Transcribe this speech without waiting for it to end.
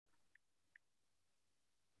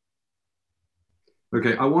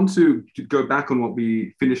Okay, I want to go back on what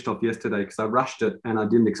we finished off yesterday because I rushed it and I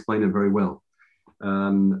didn't explain it very well.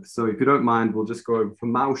 So if you don't mind, we'll just go over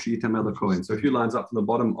from Maushi to Cohen. So a few lines up from the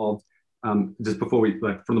bottom of, just before we,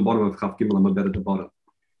 like from the bottom of Chaf Gimel Amud Bet at the bottom.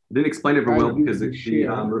 I didn't explain it very well because the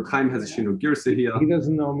Reb Chaim has a Shino Girsa here. He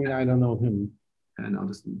doesn't know me, I don't know him. And I'll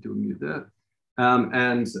just do a mute there.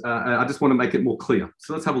 I just want to make it more clear.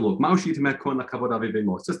 So let's have a look. It's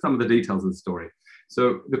just some of the details of the story.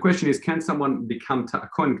 So the question is, can someone become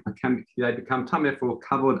can they become tameh for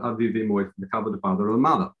kavod avivim or the kavod of father or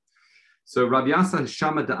mother? So Rav Yasa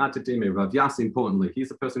Shama Da'atadime, Rav Yasa, importantly, he's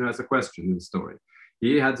the person who has a question in the story.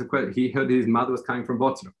 He heard his mother was coming from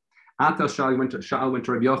Botzra. Atal Shaul went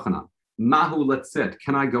to Rav Yochanan. Mahu Letzet,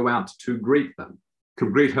 can I go out to greet them? To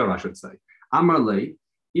greet her, I should say. Amar Le,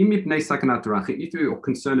 if you're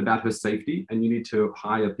concerned about her safety and you need to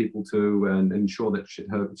hire people to ensure that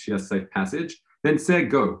she has safe passage, then say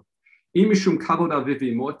go. If it's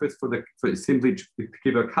for simply to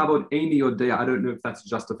give her kavod, any or day, I don't know if that's a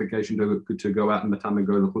justification to go out and matam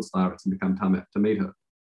go to the Chutz and become tameh to meet her.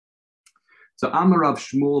 So Amarav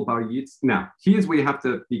Shmuel Bar Yitz. Now, here's where you have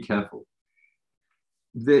to be careful.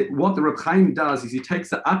 What the Reb Chaim does is he takes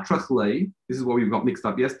the atrachle, this is what we got mixed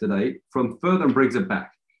up yesterday, from further and brings it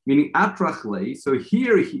back. Meaning atrachle, so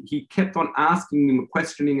here he kept on asking him,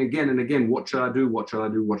 questioning again and again, what should I do, what should I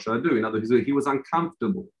do, what should I do? In other words, he was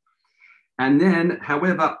uncomfortable. And then,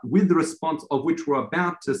 however, with the response of which we're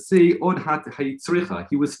about to see, od hat hayitzricha,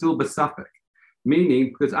 he was still besafek. Meaning,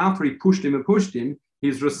 because after he pushed him,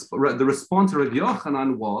 the response of Rav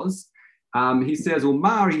Yochanan was, he says,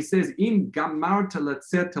 Im gamarta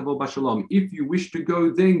letzet tavo b'shalom. If you wish to go,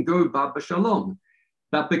 then go b'shalom.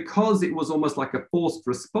 But because it was almost like a forced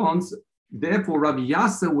response, therefore Rav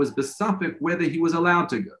Yasa was besafek whether he was allowed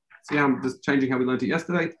to go. See how I'm just changing how we learned it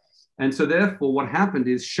yesterday? And so therefore what happened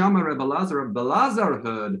is Shama Reb Elazar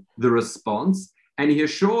heard the response and he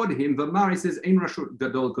assured him, V'mar, he says, Ein rashut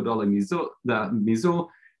gadol mizo,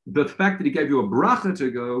 the fact that he gave you a bracha to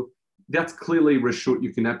go, that's clearly rashut,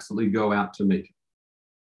 you can absolutely go out to meet.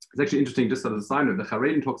 It's actually interesting, just as a side note, the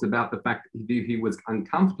Charedim talks about the fact that he was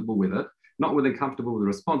uncomfortable with it, not really uncomfortable with the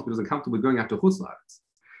response, but he was uncomfortable with going out to Chutz La'aretz.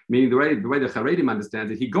 Meaning the way the Charedim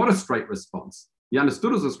understands it, he got a straight response. He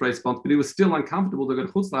understood it was a straight response, but he was still uncomfortable to go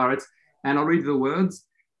to Chutz La'aretz. And I'll read the words.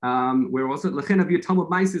 Where was it? How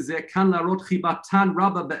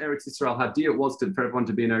dear it was for everyone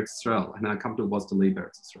to be in Eretz Yisrael, and how comfortable it was to leave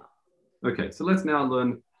Eretz Yisrael. Okay, so let's now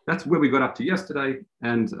learn. That's where we got up to yesterday,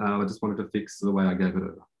 and I just wanted to fix the way I gave it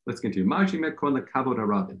over. Let's continue.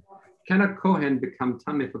 Can a Kohen become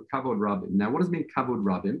tameh for kavod rabim? Now, what does it mean kavod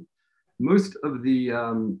rabim? Most of the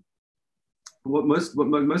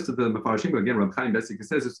Mefarshim, again, Reb Chaim basically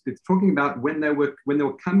says it's talking about when they were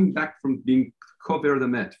coming back from being kover the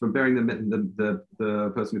met, from burying the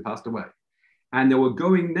person who passed away, and they were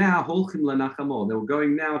going now holchim lenachamo. They were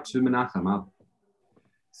going now to menachem.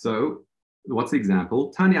 So, what's the example?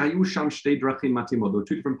 Tanya hayu sham shtei drachim matimot. There were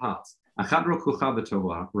two different paths. Achad rokucha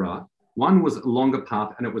v'torah. One was a longer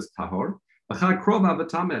path and it was tahor. Achad krova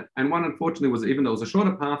v'tamet. And one, unfortunately, was, even though it was a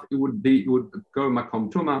shorter path, it would go makom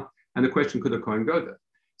tuma. And the question, could the Kohen go there?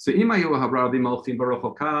 So there's no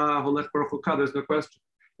question.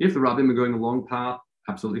 If the rabbim are going a long path,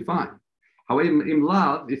 absolutely fine. However,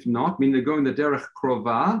 if not, meaning they're going the derech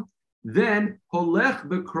krova, then holech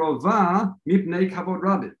bekrova mipnei kavod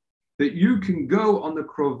rabbim. That you can go on the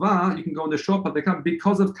krova, you can go on the short path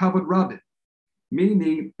because of kavod rabbim.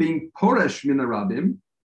 Meaning being poresh min rabbim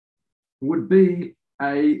would be a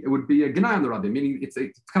gnai on the rabbi, meaning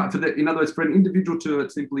in other words, for an individual to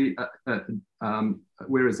simply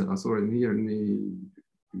where is it? I saw it in here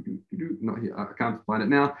not here. I can't find it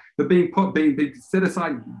now. But being set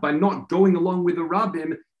aside by not going along with the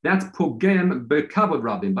rabbim, that's pogem bekavod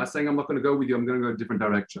rabbim, by saying I'm not going to go with you, I'm going to go a different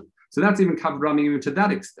direction. So that's even kavod rabbim even to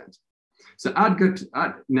that extent. So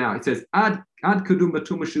now it says ad kadum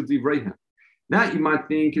batuma shel divreihem. That you might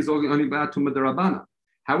think is only about Tumah D'Rabbanan.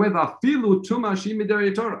 However, filu Tumah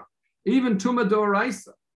Shimidari Torah, even Tumah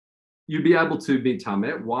D'Oraisa, you'd be able to be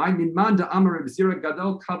Tameh. Why? Minman Amar Zira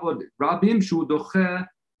Gadol Kavod Rabim Shu Doche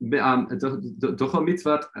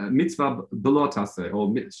Mitzvah Belotase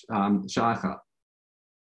or Shacha.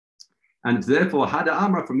 And therefore, Hada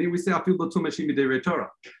Amra, from here we see Afilu Tumah Shimidari Torah.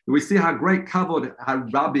 We see how great Kavod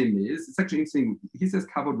Rabim is. It's actually interesting. He says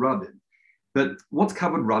Kavod Rabim. But what's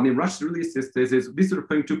kavod rabim? Rashi really says this is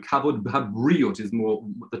referring to kavod habriot is more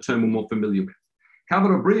the term we're more familiar with.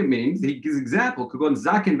 Kavod habriot means, he gives example.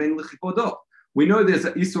 We know there's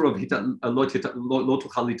an isur of lo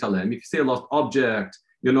tuchal litalem. If you see a lost object,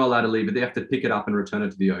 you're not allowed to leave it. They have to pick it up and return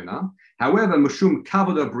it to the owner. However, mushum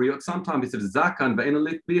kavod briot, sometimes if zakan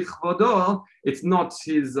ve'enalit bichvodo, it's not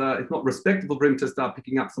respectable for him to start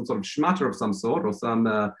picking up some sort of shmatter of some sort or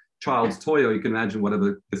some child's toy, or you can imagine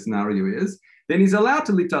whatever the scenario is. Then he's allowed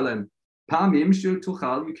to litalem. Pamim shu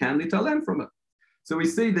tuchal, you can litalem from it. So we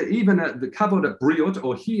see that even the kavod briot,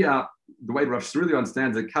 or here, the way Rav Shrilio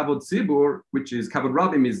understands it, kavod tzibur, which is kavod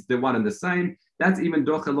rabim, is the one and the same. That's even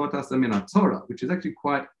dochelot asamina Torah, which is actually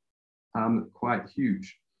quite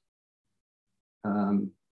huge.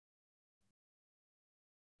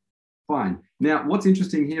 Fine. Now, what's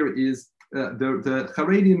interesting here is the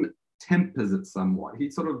Haredim tempers it somewhat.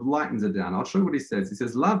 He sort of lightens it down. I'll show you what he says. He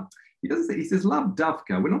says love. He doesn't say. He says love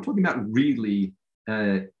davka. We're not talking about really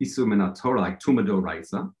isumina Torah like tumado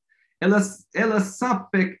raisa. Ela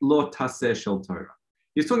sapek lo taseh shel Torah.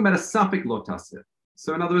 He's talking about a sapek lo taseh.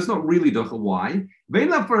 So in other words, not really docha. Why? We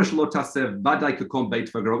can't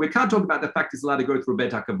talk about the fact he's allowed to go through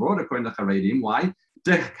Beit HaKavod according to Haredim. Why?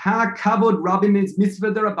 Kavod rabim is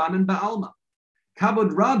mitzvah derabanan ba'alma.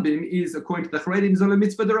 Kavod rabim is, according to the Haredim, is only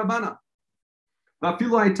mitzvah derabanan.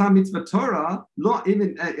 Vafilu hayta mitzvah Torah, lo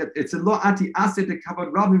even it's a lo ati aseh de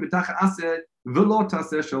kavod rabim v'tach aseh v'lo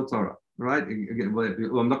taseh shel Torah. Right?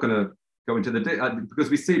 Well, I'm not going to go into the because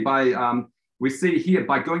we see here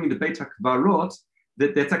by going into Beit HaKvarot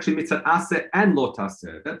that's actually mitzvah aseh and lo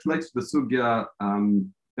taseh. That relates to the sugya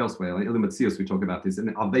elsewhere. Like Ilim Matzios, we talk about this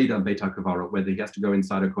in Aveda Beit HaKvarot, whether he has to go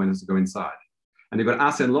inside or Kohen has to go inside. And you've got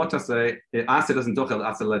aseh and lo taseh. Aseh doesn't dochel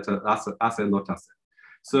aseh and lo taseh.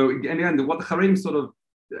 So again, what the Haredim sort of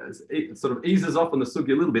eases off on the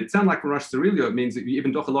sugya a little bit. It sounds like from Rosh Hashanah, it means that you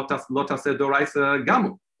even dochel lo taseh doraisa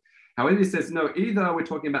gamu. However, he says no. Either we're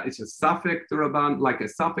talking about it's a suffix deraban, like a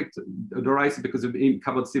suffix doraisa, because of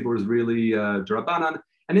kavod tzibur is really derabanan.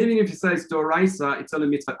 And even if he says doraisa, it's only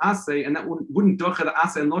mitzvah aseh, and that wouldn't docher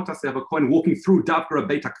aseh and lo taseh have a coin walking through davkara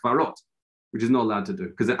beit hakvarot, which is not allowed to do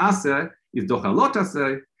because the aseh is docher lo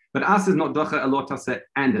taseh, but aseh is not docher a lo taseh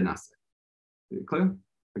and an aseh. Clear?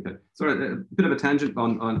 Okay. Sorry, a bit of a tangent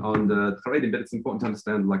on the Haredim, but it's important to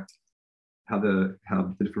understand like how the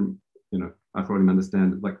different I already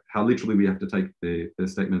understand like how literally we have to take the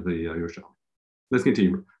statement of the Yerushalmi. Let's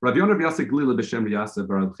continue. Rav Yonah Yaseh Glila b'Shem Yaseh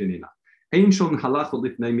Barav Chinina. Ein shon halachot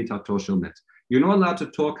lifnei mitato shel met. You're not allowed to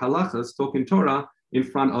talk halachas, talk in Torah, in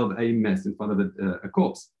front of a mess, in front of a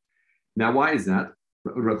corpse. Now, why is that?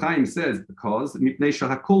 Rav Chaim says because mipnei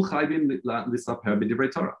shahakol chayvim lisaper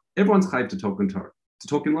b'divrei Torah. Everyone's chayv to talk in Torah, to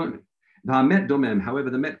talk in learning. The hamet domem, however,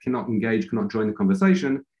 the met cannot engage, cannot join the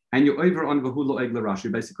conversation. And you're over on Vahulo Egla Rash,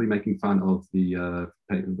 you're basically making fun of the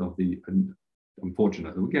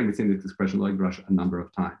unfortunate. Again, we've seen this expression like Rash a number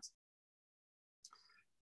of times.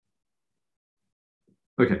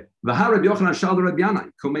 Okay. V'ha Rabbi Yochanan shal Rabbi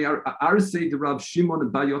Yanai, kumei arsei de Rav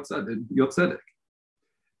Shimon ba Yotzedek.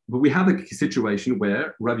 But we have a situation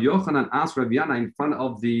where Rabbi Yochanan asked Rabbi Yanai in front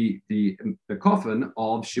of the coffin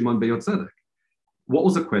of Shimon ba Yotzedek. What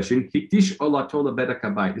was the question? Hikdish ola tola bedek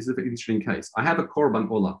habayit. This is an interesting case. I have a korban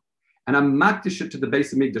ola, and I'm makdish it to the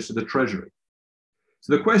base of Mikdash, to the treasury.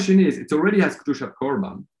 So the question is, it already has kedusha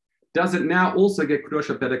korban. Does it now also get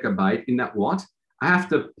kedusha bedek habayit? In that what? I have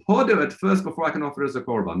to podo it first before I can offer it as a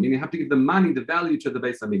korban. Meaning, I have to give the money, the value to the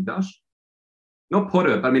base of Mikdash. Not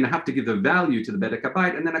podo it, but I mean, I have to give the value to the bedek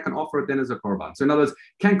habayit, and then I can offer it then as a korban. So in other words,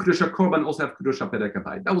 can kedusha korban also have kedusha bedek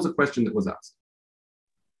habayit? That was a question that was asked.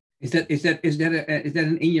 Is that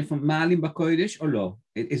an inyan from Malim Bakoidish or no?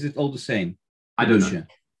 Is it all the same? I don't know.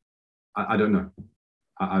 I don't know.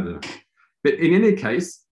 I don't know. But in any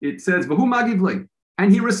case, it says Vahu Magivli,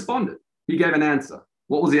 and he responded. He gave an answer.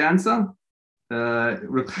 What was the answer?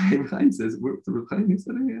 Reb Chaim says. Reb Chaim, he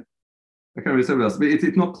said it here. I can't remember something else, but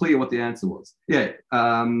it's not clear what the answer was. Yeah.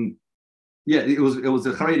 It was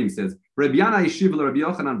the Haredim says. Rabbi Yana yeshiv Rabbi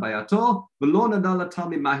Yochanan bayato v'lo nada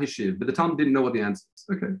l'talmid ma hishiv, but the Talmud didn't know what the answer was.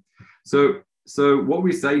 Okay, so what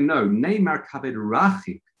we say, no, neimar kaved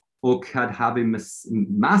rachik or kad havim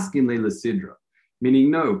maskin le'lesidra,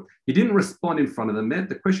 meaning no, he didn't respond in front of the Met.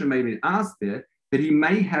 The question may be asked there that he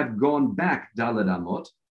may have gone back dalad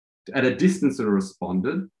amot at a distance and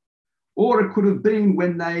responded, or it could have been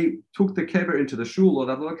when they took the kever into the shul or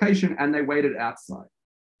the other location and they waited outside.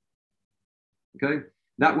 Okay.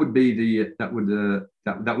 That would be the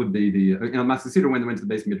Master Siddur when they went to the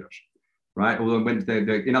base midrash, right? Or when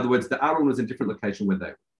in other words, the Aaron was in a different location where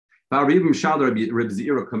they were. We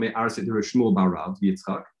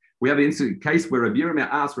have an case where Rabbi Yirmiyah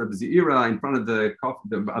asked Rabbi Zira in front of the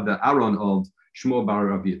Aaron of Shmuel bar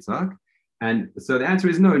Rav Yitzchak, and so the answer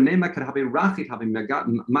is no.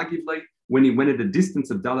 when he went at a distance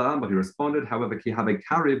of Dalaram, but he responded, however, ki have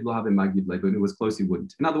kariv lo have magid le, when it was close, he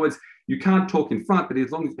wouldn't. In other words, you can't talk in front, but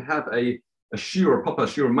as long as you have a shir, a proper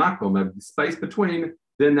shir makom, a space between,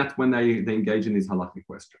 then that's when they engage in these halakhic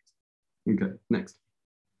questions. Okay, next.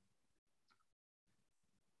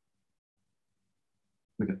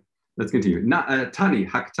 Okay, let's continue. Tani,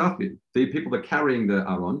 haktafin, the people that are carrying the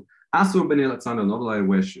Aron, asur b'nei latzana, not allowed to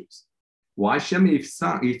wear shoes. Why? Shemi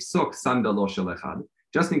ifsok sandalo shel echad,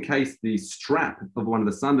 just in case the strap of one of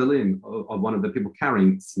the sandalim of one of the people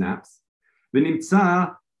carrying snaps.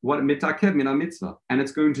 V'nimtza what mitakev min mitzvah, and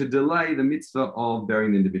it's going to delay the mitzvah of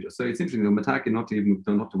burying the individual. So it's interesting, the mitakev not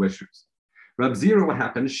to wear shoes. Rab Zira, what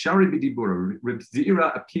happened? Shari b'dibura. Rab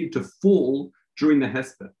Zira appeared to fall during the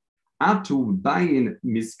hesper. Atu bayin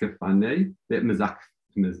miskafane mezak.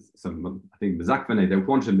 I think mezakfane. They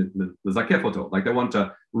want to mezakefoto, like they want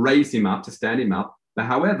to raise him up, to stand him up. But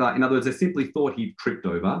however, in other words, they simply thought he tripped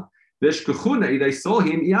over. They saw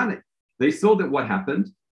him yane. They saw that what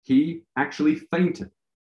happened. He actually fainted.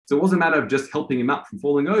 So it wasn't a matter of just helping him up from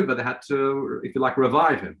falling over. They had to, if you like,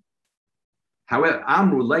 revive him. However,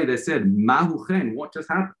 Amru later said, Mahu chen, what just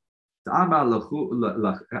happened?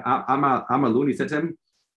 Amaluni said to him,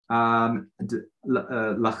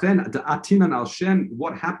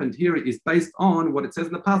 what happened here is based on what it says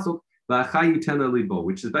in the pasuk,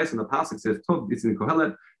 which is based on the pasuk. It says, it's in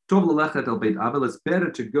Kohelet, it's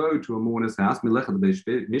better to go to a mourner's house,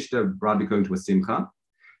 rather than going to a simcha.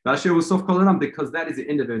 Because that is the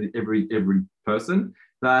end of every person.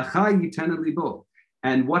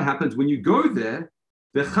 And what happens when you go there?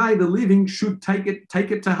 The living should take it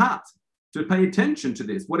to heart, to pay attention to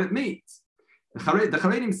this, what it means. The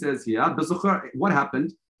Charedim says here, what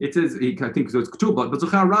happened? It says, I think so it's Ketubot,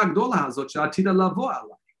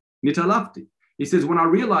 he says, when I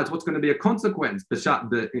realized what's going to be a consequence in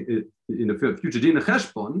the future din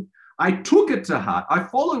cheshbon, I took it to heart. I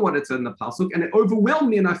followed what it said in the pasuk, and it overwhelmed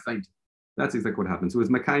me, and I fainted. That's exactly what happened. So it was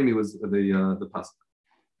Mekaymi was the pasuk.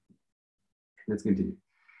 Let's continue.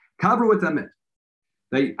 Kavru with the met.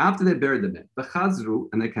 They after they buried the met, the chazru,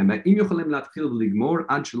 and they came back.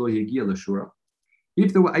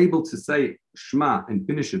 If they were able to say Shema and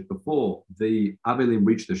finish it before the Avelim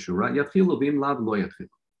reached the Shura, yatchilu v'im lav lo yatchilu.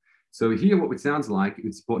 So here, what it sounds like,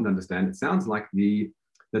 it's important to understand. It sounds like the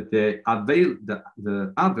Avel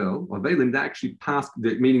or Avelim, they actually passed,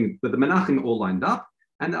 meaning that the Menachim all lined up,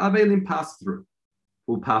 and the Avelim passed through,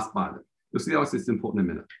 or passed by them. You'll see how it's important in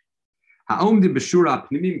a minute. Those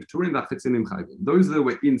that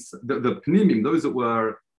were in the Pnimim, those that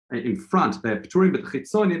were in front, they're Pturim, but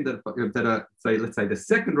Chitzonim that are, say, let's say the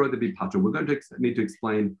second row, that be Patra. We're going to need to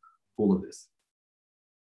explain all of this.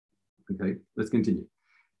 Okay, let's continue.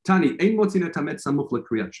 Tani,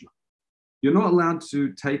 you're not allowed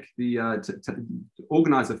to take to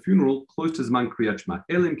organize a funeral close to Zman Kriyat Shema.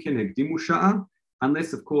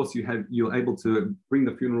 Unless, of course, you're able to bring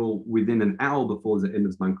the funeral within an hour before the end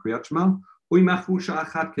of Zman Kriyat Shema,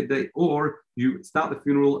 or you start the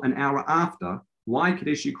funeral an hour after. Why? So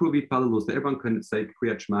everyone can say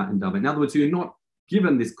Kriyat Shema and daven. In other words, you're not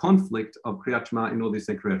given this conflict of Kriyat Shema in order to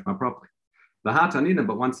say Kriyat Shema properly.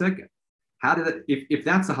 But 1 second. How did it, if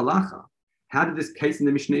that's a halacha, how did this case in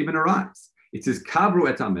the Mishnah even arise? It says Kavru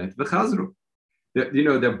et amet v'chazru.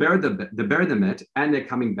 They're buried the met and they're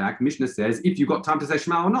coming back. Mishnah says if you got time to say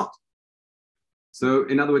Shema or not. So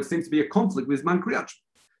in other words, seems to be a conflict with Zman Kriyat Shema.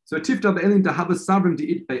 So tifta be'elim dahavas savrim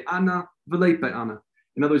di'it be'ana v'leit be'ana.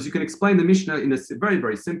 In other words, you can explain the Mishnah in a very,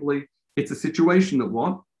 very simply. It's a situation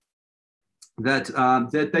that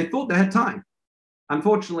they thought they had time.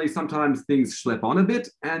 Unfortunately, sometimes things schlep on a bit,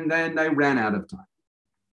 and then they ran out of time.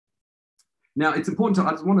 Now, it's important to,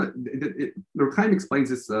 I just want to, Ruchaim explains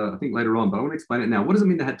this, I think later on, but I want to explain it now. What does it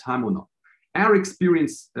mean they had time or not? Our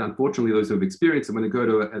experience, unfortunately, those who have experienced it, when they go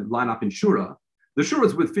to line up in Shura, the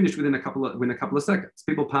Shuras would finish within a couple of seconds.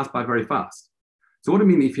 People pass by very fast. So what do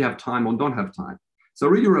you mean if you have time or don't have time? So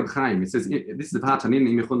read your Reb Chaim. It says, this is V'hatanin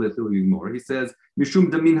im yichol lechilu more. He says, Mishum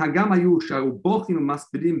demin hagam hayu sha'u bochim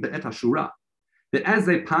u'maspedim be'et hashura. That as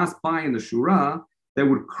they passed by in the Shura, they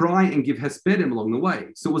would cry and give hespedim along the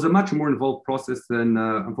way. So it was a much more involved process than,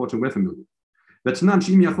 unfortunately, we're familiar. But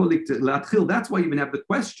that's why you even have the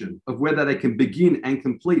question of whether they can begin and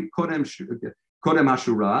complete Kodem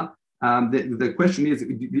Hashura. The question is,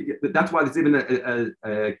 that's why there's even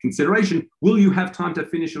a consideration, will you have time to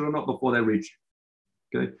finish it or not before they reach you?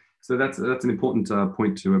 Okay, so that's an important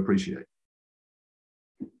point to appreciate.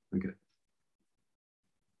 Okay.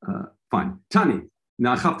 Fine. Tani.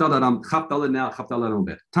 Now, Tani.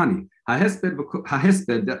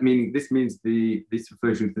 Hahesped, that meaning, this means this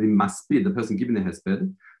refers to the maspid, the person giving the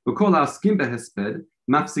hesped. V'kol ha'askim behesped,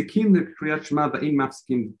 Mafsikim the Kriyat Shema v'in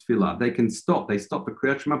mafsikim tefillah. They can stop. They stop the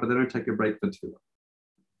Kriyat Shema, but they don't take a break for tefillah.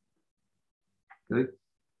 Okay,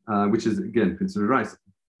 which is again considered right.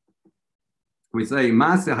 We say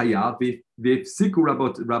Maaseh Haya v'ifsiku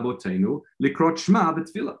rabotenu likrot Shema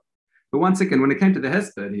v'tefillah. But once again, when it came to the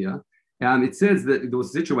Hesped here, it says that there was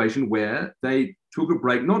a situation where they took a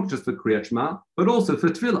break not just for Kriyat Shema, but also for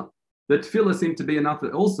tefillah. The tefillah seemed to be enough,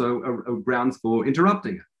 also a grounds for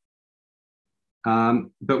interrupting it.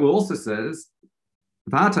 But it also says,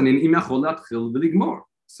 so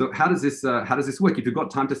how does this work? If you've got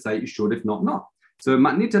time to say, you should. If not, not. So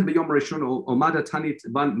matnita b'yom rishon or mada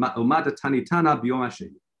tanitana b'yom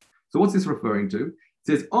hasheni. So what's this referring to? It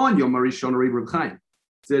says on Yom Rishon Reb Chaim. It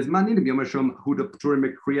says matnita b'yom rishon huda pturim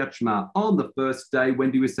kriyat shema. On the first day, when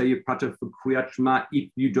do you say you prater for kriyat shema if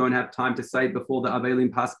you don't have time to say it before the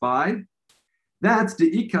avelim pass by? That's the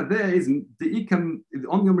Ika there is the Ika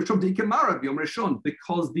on Yom Rishon, the Ika Mara Yom Rishon,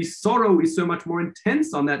 because the sorrow is so much more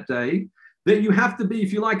intense on that day that you have to be,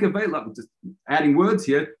 if you like, available. Just adding words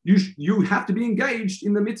here, you have to be engaged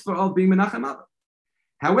in the mitzvah of being Menachem Abba.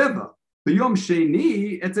 However, the Yom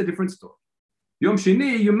Sheni, it's a different story. Yom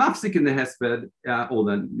Sheni, you mafsik in the Hesped, or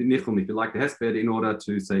the Nichum, if you like, the Hesped, in order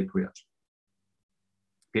to say Kriyat.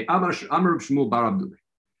 Okay, Amar Shmuel Bar Abdullah.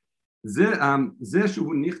 Since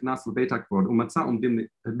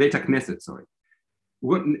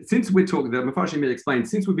we're talking, the Mefarshim explained,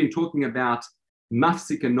 since we've been talking about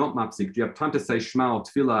mafsik and not mafsik, do you have time to say Shema or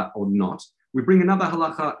Tefillah or not? We bring another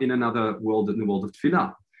halacha in another world, in the world of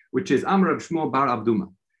Tefillah, which is Amar Shmuel Bar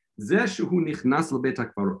Abduma. I can say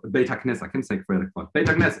Beit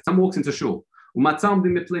HaKnesset. Someone walks into shul. They find him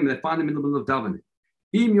in the middle of davening.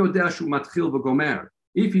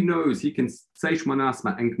 If he knows he can say Shemona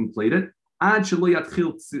Asma and complete it, and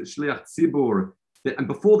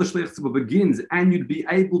before the Shliach Tzibur begins, and you'd be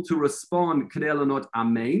able to respond, Kedel or not,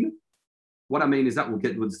 Amen. What Amen is that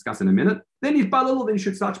we'll discuss in a minute. Then you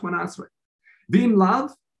should start Shemona Asra. Vim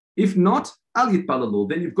Lav, if not, Al Yitpalalul,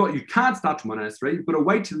 then you can't start Shemona Asra. You've got to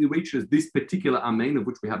wait till he reaches this particular Amen, of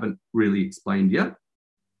which we haven't really explained yet.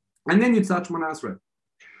 And then you'd start Shemona Asra.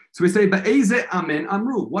 So we say, Ba'eze Amen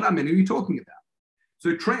Amru. What Amen are you talking about?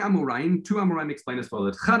 So two Amoraim explain as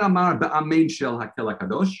follows. Chad Amar ba'amein shel hakel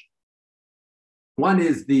hakadosh. One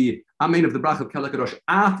is the amen of the brach of kel hakadosh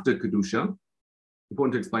after kedusha.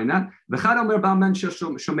 Important to explain that. The Chad Amar ba'amen shel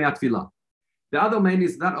shomei tefillah. The other amen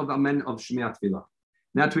is that of amen of shomei tefillah.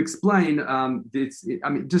 Now to explain this,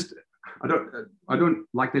 I don't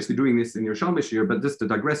like necessarily doing this in your Shalmish here, but just to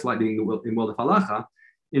digress slightly in world of halacha,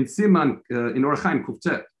 in Siman in Orach Chaim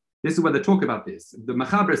Kuftet. This is where they talk about this. The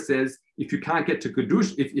Mechaber says if you can't get to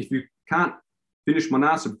Kedusha, if you can't finish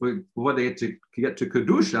Monasra before they get to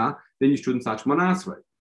Kedusha, then you shouldn't touch Monasra.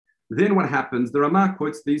 Then what happens? The Ramah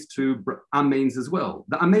quotes these two Amens as well.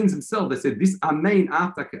 The Amens themselves, they said this Amen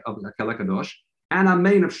after of Kel HaKadosh and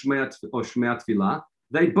Amen of Shmei Tefillah,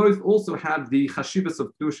 they both also have the Chashivas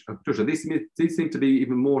of Kedusha. These seem to be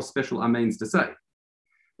even more special Amens to say.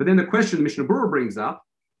 But then the question Mishnah Berurah brings up,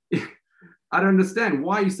 I don't understand.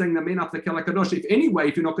 Why are you saying the Amen after Kel HaKadosh? If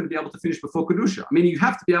you're not going to be able to finish before Kedusha. I mean, you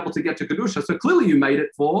have to be able to get to Kedusha. So clearly you made it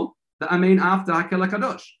for the Amen after Kel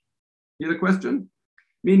HaKadosh. You hear the question?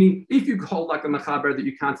 Meaning, if you hold like the Mechaber that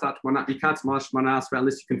you can't start Shemona Asra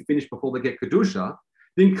unless you can finish before they get Kedusha,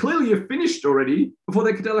 then clearly you've finished already before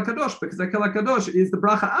they Kel HaKadosh, because the Kel HaKadosh is the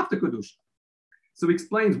bracha after Kedusha. So he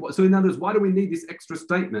explains, so in other words, why do we need this extra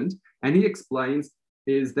statement? And he explains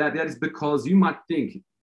is that is because you might think,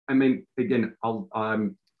 I mean, again, I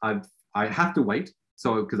have to wait,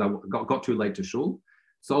 so because I got too late to shul,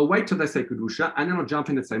 so I'll wait till they say Kedusha, and then I'll jump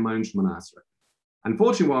in and say my own Shemona Asra.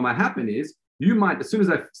 Unfortunately, what might happen is, you might, as soon as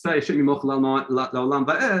I say Shem Yimoch La'olam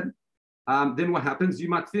Va'ed, then what happens? You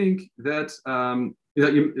might think that,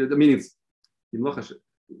 the meanings, the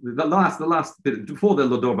last bit, before the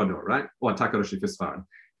Lodor Bador, right? Or Takarosh Ifisfaran.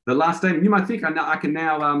 The last statement, you might think I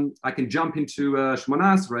can jump into Shemona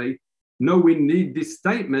Asra. No, we need this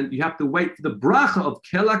statement. You have to wait for the bracha of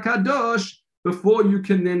Kel HaKadosh before you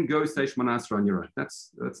can then go say Shemona Asra on your own.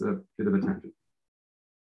 That's a bit of a tangent.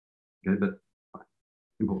 Okay, but fine.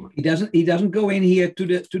 Important. He doesn't go in here to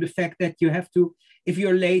the fact that you have to, if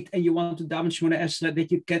you're late and you want to daven Shemona Esra,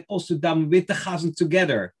 that you can also daven with the chazan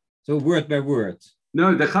together, so word by word.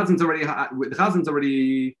 No, the chazan's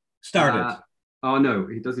already started. Oh no,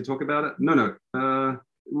 does he talk about it? No.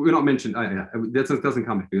 We're not mentioned. That doesn't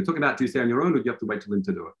come. You're talking about, do you say on your own, or do you have to wait till him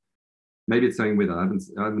to do it? Maybe it's saying with it. I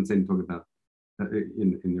haven't seen him talk about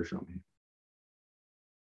in your show.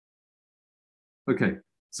 Okay.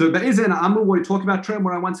 So Be'ezen Amru, we're talking about Trem,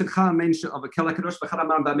 where I once said Cha main of a Kela Kadosh v'Chad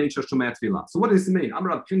Amar ba'main shel Shomei Tefillah. So what does this mean?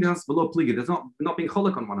 Amar Pinchas v'lo pligi. There's not being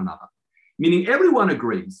cholok on one another. Meaning everyone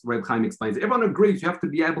agrees. Reb Chaim explains. Everyone agrees. You have to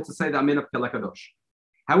be able to say the Amen of Kela Kadosh.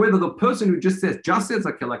 However, the person who just says a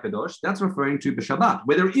Kela Kadosh, that's referring to B'Shabbat,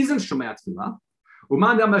 where there isn't Shomei Tefillah.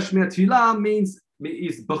 Uman Dam Shomei Tefillah means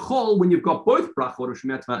is bechol when you've got both brachot or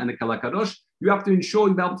Shemei Tefillah and a Kela Kadosh. You have to ensure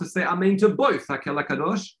you'll be able to say Amen to both a Kela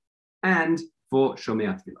Kadosh and for Shomei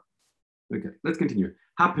Tefillah. Okay, let's continue.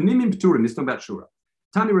 Hapnimim Pturim, this is about Shura.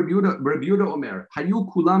 Tani Rabbi Yehuda Omer, Hayu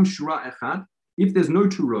Kulam Shura Echad, if there's no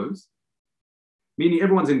two rows, meaning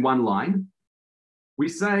everyone's in one line, we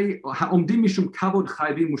say, Ha'omdim Mishum Kavod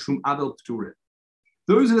Chayvim Mishum Avel Pturim.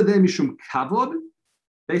 Those that are there Mishum Kavod,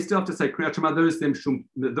 they still have to say Kriyat Shema. Those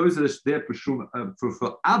that are there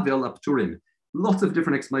for Avel Pturim. Lots of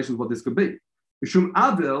different explanations what this could be. Mishum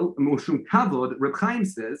Avel, Mishum Kavod, Reb Chaim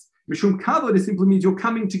says, Mishum Kavod, it simply means you're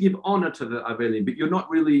coming to give honor to the Avelim, but you're not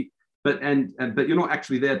really, but you're not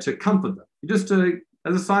actually there to comfort them. You're just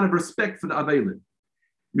as a sign of respect for the Avelim.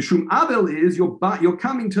 Mishum Avel is you're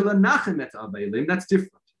coming to Lenachem et Avelim. That's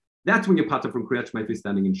different. That's when you're part of from Kriyat Shema if you're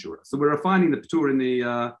standing in Shura. So we're refining the Ptur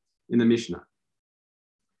in the Mishnah.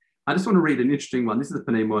 I just want to read an interesting one. This is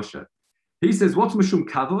Panei Moshe. He says, what's Mishum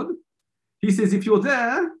Kavod? He says, if you're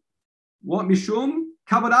there, what Mishum?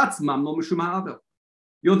 Kavod Atzmam, no Mishum Ha'avel.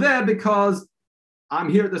 You're there because I'm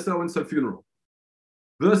here at the so-and-so funeral.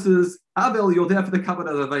 Versus Avel, you're there for the Kavod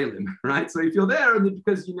of Avelim, right? So if you're there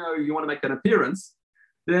because, you want to make an appearance,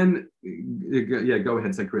 then, go ahead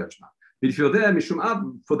and say Kriyat Shema. But if you're there, Mishum Av,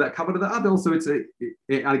 for that Kavod of the Avel, so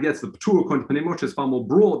I guess the Ptur according to Panei Moshe is far more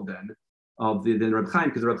broad than Reb Chaim,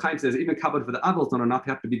 because Reb Chaim says even covered for the Avel is not enough.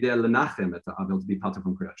 You have to be there Lenachem at the Avel to be part of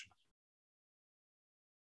from Kriyat Shema.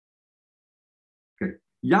 Okay,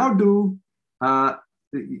 Yardu,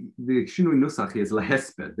 the Shinui Nusach is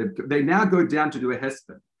lahesped. They now go down to do a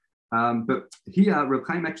hesped. But here Reb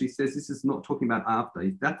Chaim actually says this is not talking about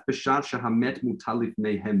after. That's b'shar shahamet mutalif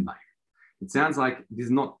nehem. It sounds like this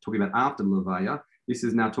is not talking about after the levaya. This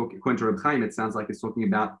is now talking, according to Reb Chaim, it sounds like it's talking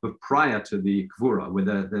about prior to the kvura, where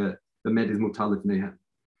the med is mutalif nehem.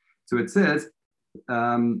 So it says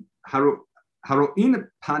haroin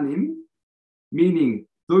panim, meaning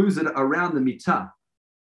those that are around the mitah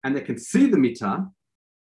and they can see the mitah,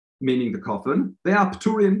 meaning the coffin, they are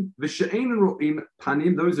pturim. V'she'ein ro'im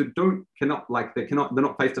panim, those who they're not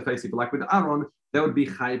face to face. If you like with Aaron, they would be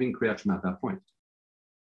chayving Kriyat Shema at that point.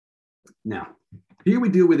 Now, here we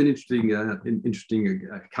deal with an interesting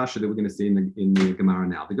kasha that we're going to see in the Gemara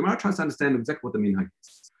now. The Gemara tries to understand exactly what the minhag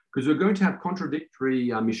is, because we're going to have contradictory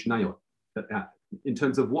mishnayot in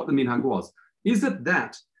terms of what the minhag was. Is it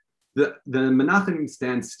that the menachim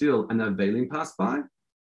stand still and the avelim pass by?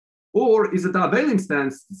 Or is it the Avelim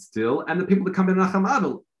stand still and the people that come in Nacham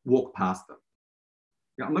Avel walk past them?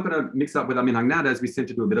 Yeah, I'm not going to mix up with Amin Hagnada as we tend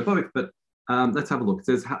to do a bit of both, but let's have a look. It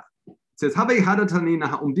says, Havei Hadatanina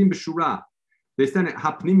Ha'umdim B'Shura. They stand at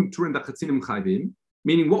Hapnim Turim B'Chatzinim Chayvim,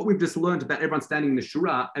 meaning what we've just learned about everyone standing in the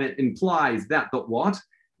Shura, and it implies that what?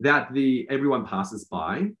 That everyone passes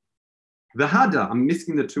by. V'hada, I'm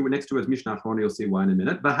missing the two next to as Mishnah Achrona, you'll see why in a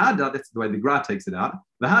minute. V'hada, that's the way the Gra takes it out.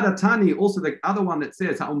 V'hada Tani, also the other one that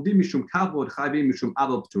says, Ha'omdim mishum kavod chayvim mishum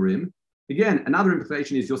avel pturim. Again, another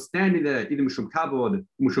implication is you're standing there, either mishum kavod,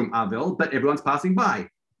 mishum avel, but everyone's passing by.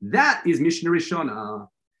 That is Mishnah Rishona.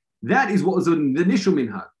 That is what was the initial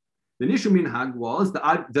minhag. The initial minhag was the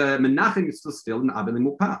menachem is still and the avelim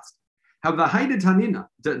walk past. However, Haida Tanina,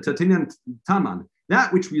 Tatinan Taman,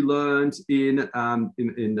 that which we learned in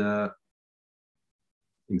the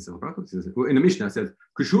Mishnah, it says,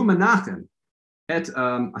 Kushu Menachem et,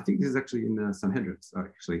 I think this is actually in Sanhedrin,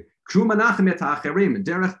 actually. Kushu Menachem et ha'acherim,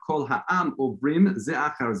 derech kol ha'am obrim ze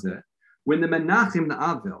achar ze. When the Menachem the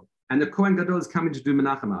Avel, and the Kohen Gadol is coming to do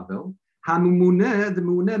Menachem Avel, ha'mumuneh, the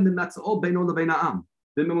Mumuneh mimatz'ol beino lebein ha'am.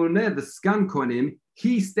 The Mumuneh, the Skan Kohenim,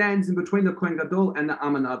 he stands in between the Kohen Gadol and the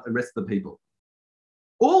Am and the rest of the people.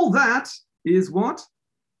 All that is what?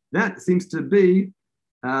 That seems to be,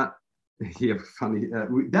 that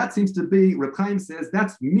seems to be, Reb Chaim says,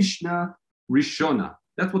 that's Mishnah Rishona.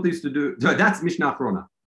 That's what they used to do. That's Mishnah Achrona.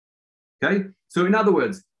 Okay? So in other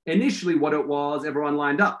words, initially what it was, everyone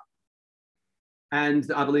lined up and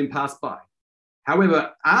the Avelim passed by.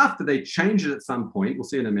 However, after they changed it at some point, we'll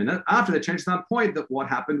see in a minute, after they changed at some point, that what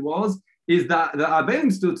happened is that the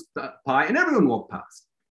Avelim stood by and everyone walked past.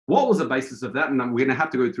 What was the basis of that? And we're going to have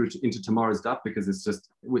to go through into tomorrow's stuff because it's just,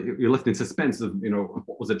 you're left in suspense of,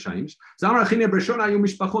 what was the change. So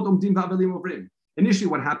initially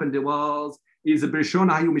what happened is the Berachot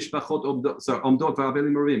hayu mishpachot omdot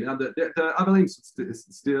v'avelim orim. The Avelim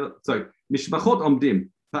still, so mishpachot omdim.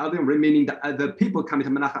 meaning that the people coming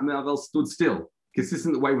to Menachem Avel stood still,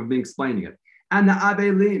 consistent with the way we've been explaining it. And the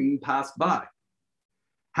Avelim passed by.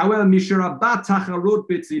 However,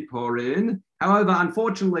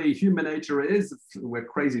 unfortunately, human nature is, we're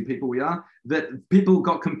crazy people, we are, that people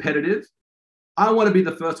got competitive. I want to be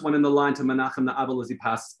the first one in the line to Menachem the Avel as he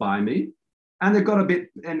passes by me. And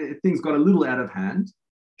things got a little out of hand.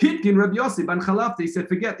 Kitkin Rabbi Yossi ben Chalafti said,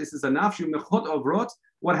 forget, this is enough.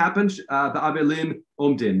 What happened? The Avelim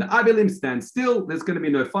umdin. The Avelim stand still. There's going to be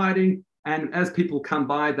no fighting. And as people come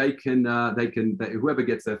by, whoever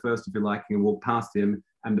gets there first, if you like, can walk past him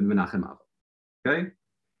and be Menachem Avel. Okay?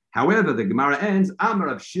 However, the Gemara ends, Amar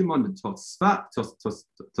of Shimon Tosefta,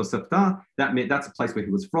 that's a place where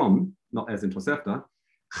he was from, not as in Tosefta.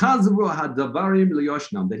 Chazru hadavarim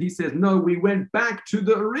liyoshnam, that he says, no, we went back to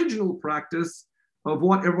the original practice of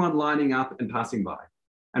what everyone lining up and passing by.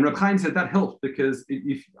 And Reb Chaim said that helped because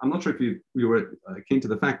I'm not sure if you were keen to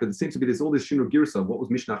the fact that it seems to be there's all this Shinur Girsa of what was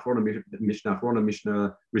Mishnah Achrona,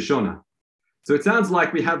 Mishnah Rishona. So it sounds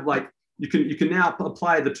like we have you can now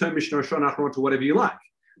apply the term Mishnah Rishona Achrona to whatever you like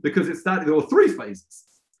because there were three phases.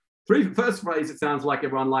 First phrase, it sounds like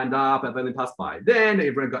everyone lined up and then passed by. Then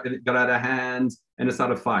everyone got out of hand and it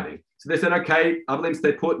started fighting. So they said, okay, Avelim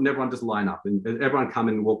stay put and everyone just line up and everyone come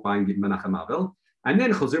and walk by and give Menachem Avel. And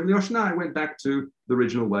then Chozir L'Yoshna went back to the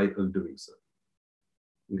original way of doing so.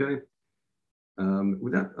 Okay.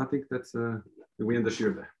 With that, I think that's we end the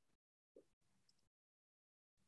shir there.